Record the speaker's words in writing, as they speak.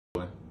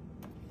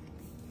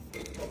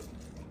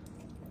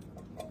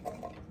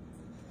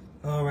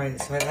All right,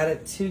 so I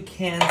added 2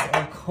 cans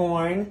of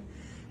corn,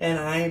 and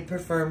I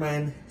prefer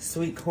mine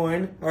sweet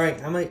corn. All right,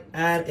 I'm gonna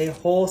add a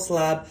whole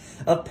slab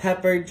of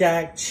pepper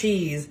jack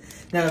cheese.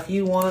 Now, if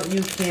you want,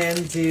 you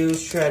can do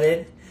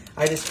shredded.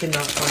 I just could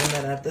not find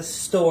that at the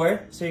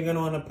store. So you're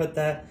gonna wanna put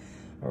that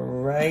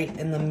right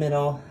in the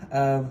middle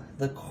of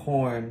the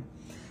corn.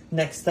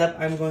 Next up,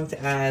 I'm going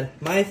to add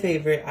my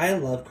favorite. I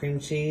love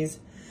cream cheese.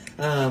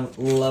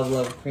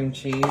 Love cream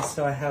cheese.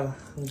 So I'm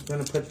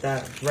gonna put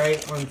that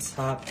right on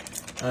top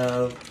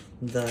of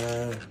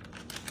the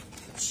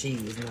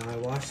cheese. Now I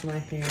wash my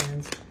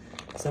hands.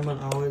 Someone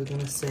always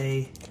gonna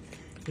say,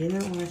 "You're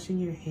not washing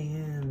your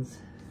hands."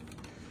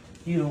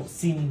 You don't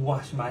see me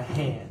wash my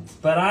hands,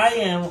 but I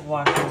am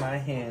washing my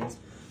hands.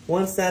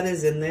 Once that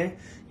is in there,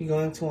 you're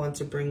going to want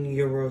to bring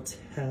your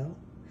rotel,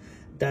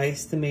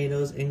 diced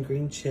tomatoes, and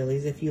green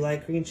chilies. If you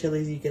like green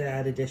chilies, you could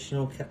add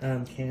additional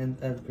can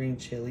of green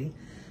chili.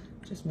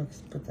 Just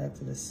put that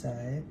to the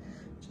side,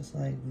 just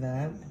like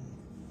that.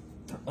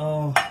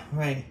 Oh,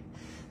 right.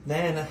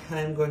 Then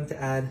I'm going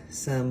to add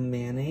some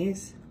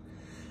mayonnaise.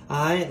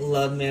 I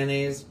love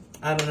mayonnaise.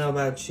 I don't know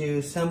about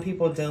you. Some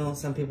people don't.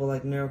 Some people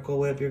like Miracle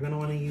Whip. You're going to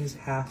want to use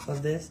half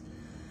of this.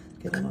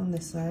 Get it on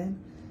this side.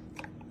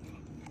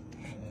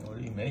 What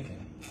are you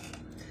making?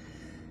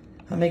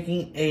 I'm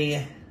making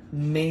a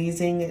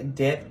amazing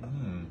dip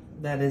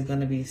that is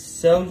going to be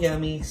so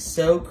yummy,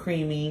 so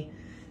creamy,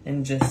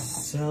 and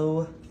just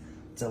so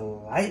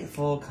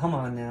delightful. Come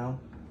on now.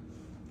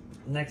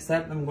 Next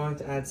up, I'm going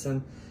to add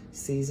some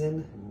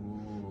seasoned,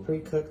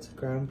 pre-cooked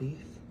ground beef.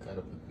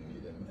 Gotta put the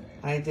meat in there.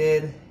 I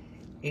did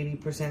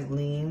 80%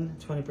 lean,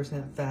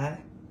 20%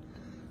 fat.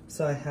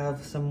 So I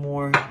have some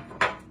more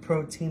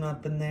protein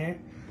up in there.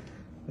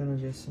 I'm gonna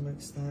just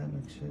mix that,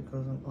 make sure it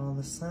goes on all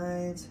the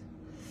sides.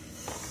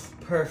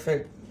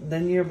 Perfect.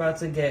 Then you're about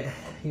to get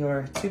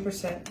your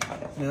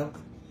 2% milk.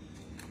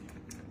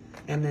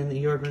 And then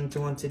you're going to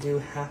want to do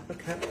half a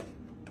cup.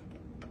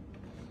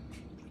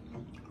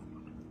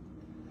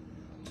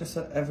 Just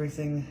so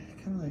everything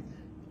kind of like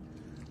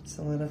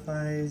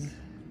solidifies.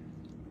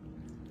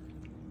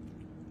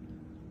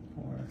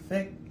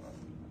 Perfect.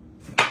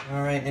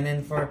 All right, and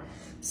then for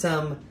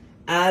some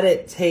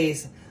added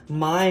taste,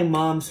 my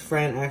mom's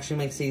friend actually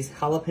makes these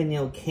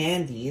jalapeno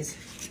candies.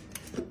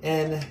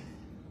 And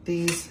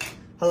these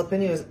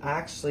jalapenos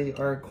actually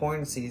are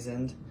corn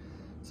seasoned.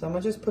 So I'm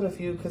gonna just put a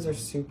few because they're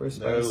super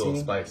spicy. They're a little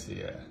spicy,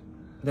 yeah.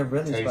 They're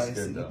really Tastes spicy.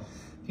 good, though.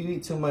 If you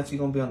eat too much, you're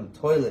gonna be on the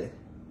toilet.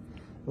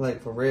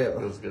 Like, for real.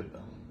 Feels good,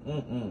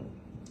 though.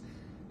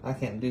 I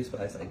can't do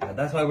spice like that.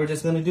 That's why we're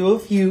just gonna do a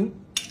few.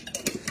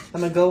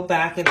 I'm gonna go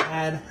back and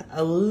add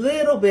a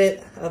little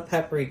bit of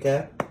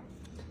paprika.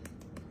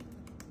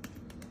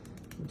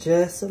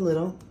 Just a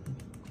little.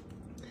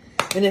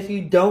 And if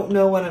you don't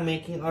know what I'm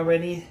making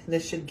already,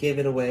 this should give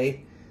it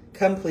away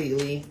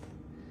completely.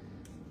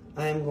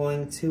 I'm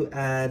going to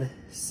add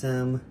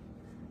some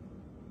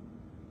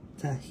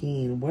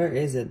tahini. Where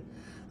is it?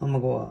 Oh my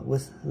god,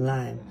 with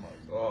lime. Oh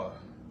my god.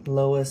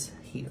 Lowest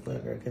heat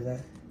flavor,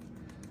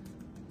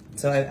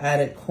 so I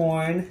added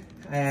corn,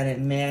 I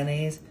added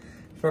mayonnaise.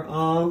 For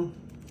all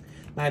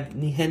my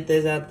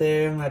gentes out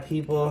there, my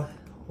people,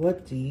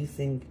 what do you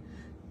think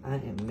I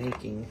am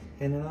making?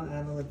 And then I'll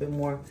add a little bit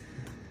more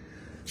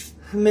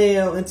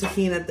mayo and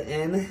tahini at the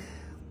end.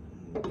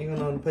 You're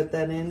gonna put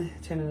that in,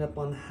 turn it up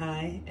on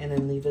high, and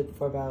then leave it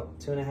for about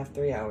 2.5 to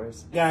 3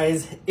 hours.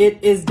 Guys,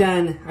 it is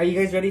done. Are you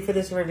guys ready for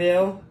this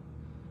reveal?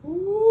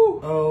 Ooh.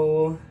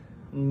 Oh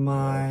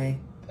my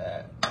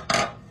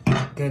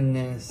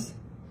goodness.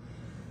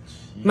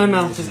 Jeez. My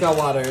mouth just got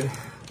watered.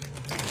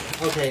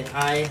 Okay,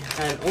 I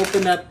had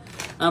opened up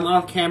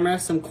off camera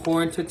some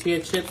corn tortilla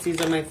chips. These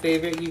are my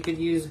favorite. You could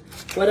use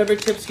whatever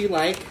chips you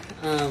like,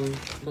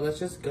 but let's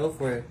just go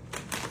for it.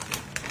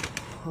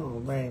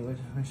 Oh, right, where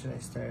should I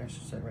start? I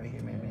should start right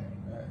here, maybe.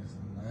 That's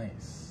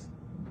nice.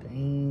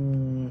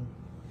 Dang.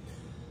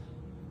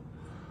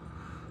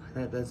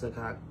 That does look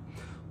hot.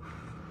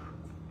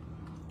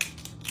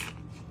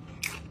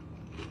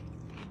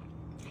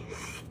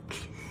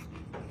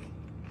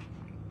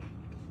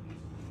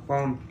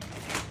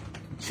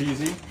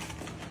 Cheesy.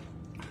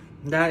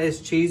 That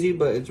is cheesy,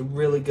 but it's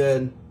really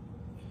good.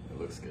 It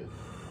looks good.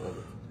 Love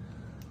it.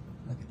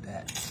 Look at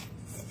that.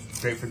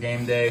 Great for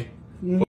game day.